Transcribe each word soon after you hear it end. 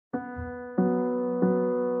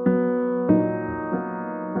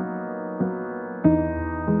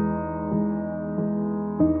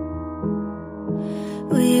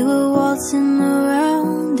waltzing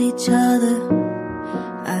around each other.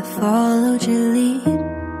 I followed your lead,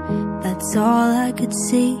 that's all I could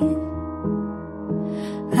see.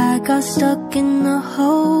 I got stuck in a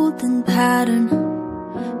holding pattern.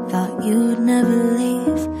 Thought you'd never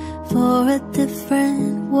leave for a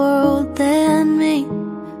different world than me.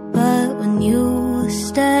 But when you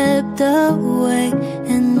stepped away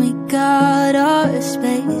and we got our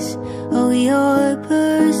space, oh, your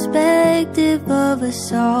perspective of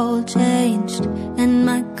us all changed. And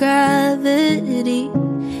my gravity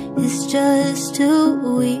is just too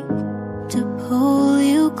weak to pull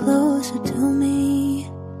you closer to me.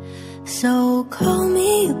 So call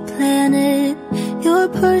me a planet, your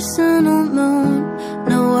personal moon.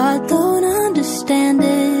 No, I don't understand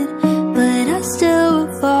it, but I still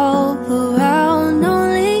revolve around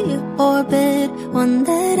only your orbit, one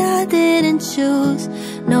that I didn't choose.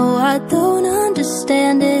 No, I don't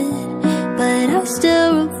understand it, but I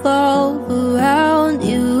still revolve around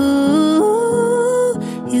you.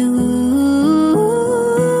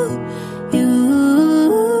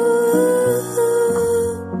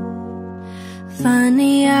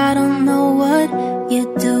 Funny, I don't know what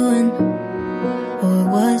you're doing or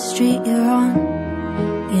what street you're on,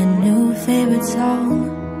 your new favorite song.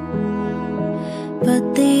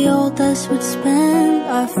 But the old us would spend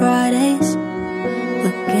our Fridays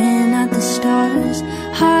looking at the stars.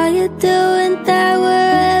 How you doing that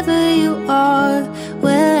wherever you are?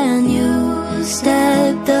 When you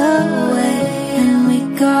stepped away and we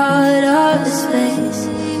got our space,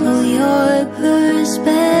 oh, your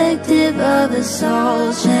perspective of us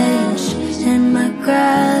all changed. And my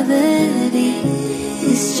gravity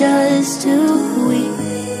is just too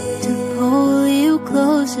weak to pull you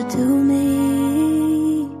closer to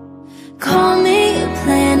me. Call me a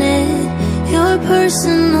planet, your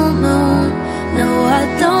personal moon. No, I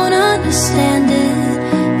don't understand it,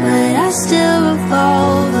 but I still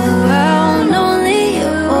revolve around only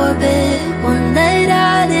your orbit, one that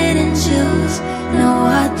I didn't choose. No,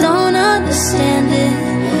 I don't understand it,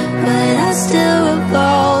 but I still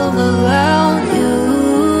revolve around you.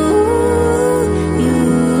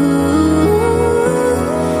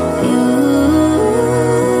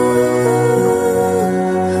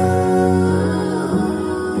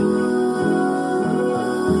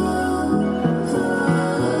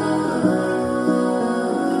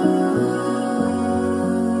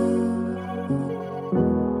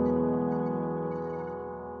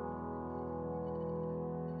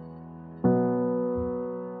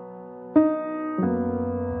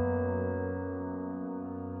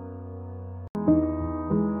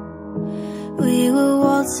 We were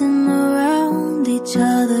waltzing around each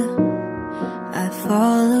other. I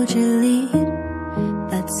followed your lead,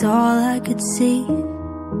 that's all I could see.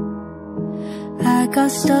 I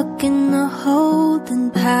got stuck in a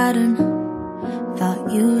holding pattern.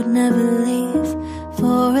 Thought you'd never leave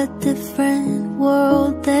for a different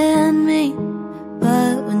world than me.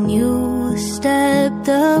 But when you stepped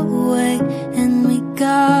away and we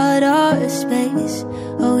got our space,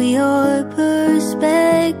 oh, your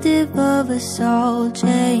perspective of us all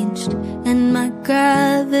changed. And my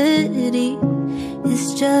gravity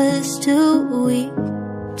is just too weak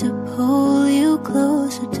to pull you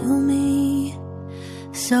closer to me.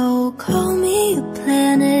 So call me a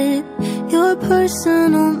planet, your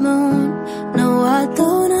personal moon. No, I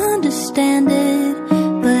don't understand it,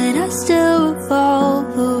 but I still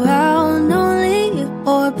revolve around only your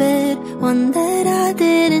orbit, one that I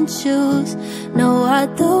didn't choose. No, I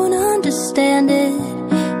don't understand it,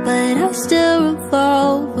 but I still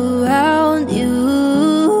revolve around you.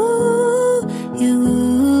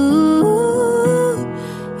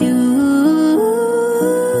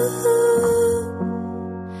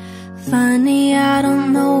 Funny, I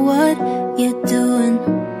don't know what you're doing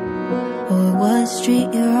or what street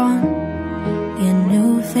you're on, your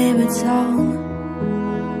new favorite song.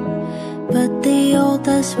 But the old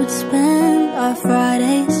us would spend our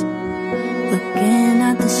Fridays looking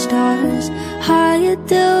at the stars. How you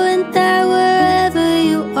doing that wherever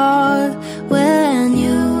you are? When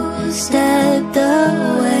you stepped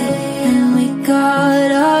away and we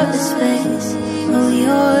got our space, oh,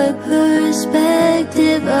 your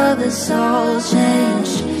perspective of us all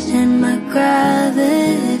changed. And my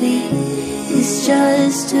gravity is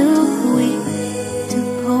just too